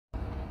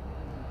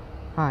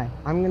Hi,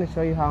 I'm going to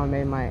show you how I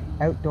made my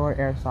outdoor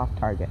airsoft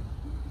target.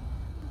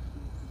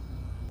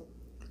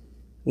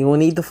 You will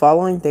need the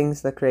following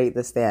things to create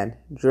the stand: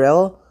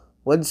 drill,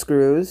 wood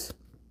screws,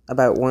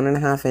 about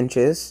 1.5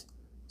 inches,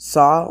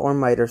 saw or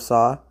miter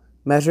saw,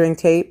 measuring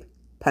tape,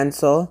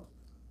 pencil,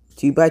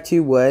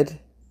 2x2 wood,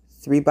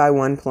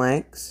 3x1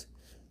 planks,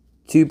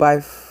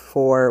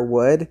 2x4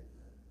 wood,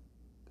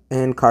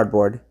 and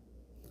cardboard.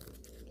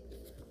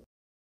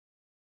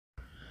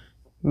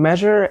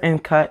 Measure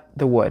and cut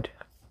the wood.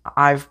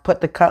 I've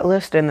put the cut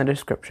list in the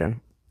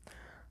description.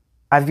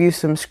 I've used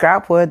some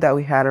scrap wood that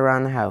we had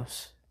around the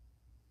house.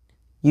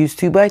 Use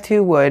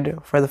 2x2 wood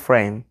for the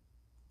frame.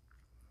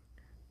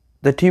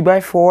 The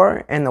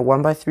 2x4 and the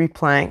 1x3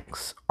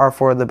 planks are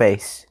for the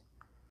base.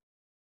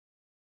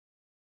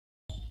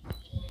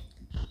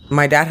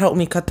 My dad helped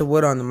me cut the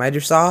wood on the miter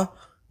saw,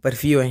 but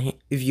if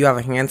you have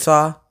a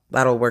handsaw,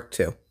 that'll work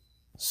too.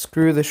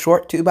 Screw the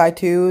short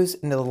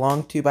 2x2s into the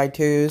long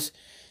 2x2s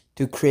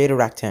to create a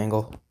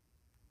rectangle.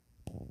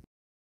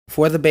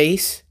 For the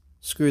base,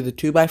 screw the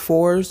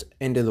 2x4s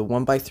into the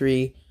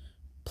 1x3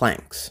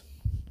 planks.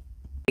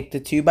 Take the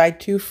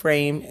 2x2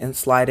 frame and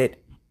slide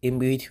it in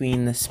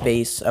between the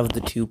space of the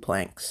two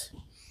planks.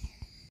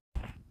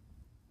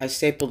 I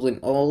stapled an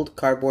old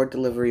cardboard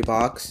delivery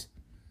box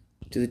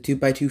to the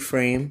 2x2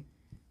 frame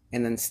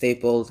and then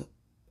stapled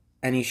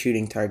any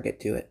shooting target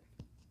to it.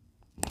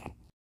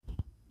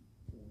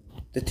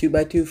 The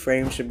 2x2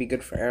 frame should be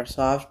good for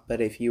airsoft, but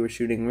if you were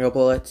shooting real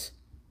bullets,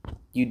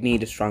 you'd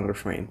need a stronger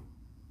frame.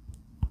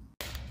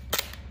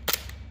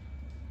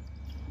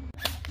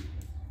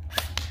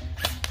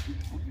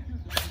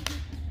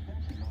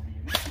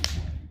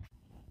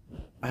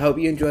 I hope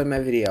you enjoyed my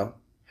video.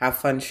 Have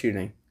fun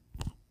shooting.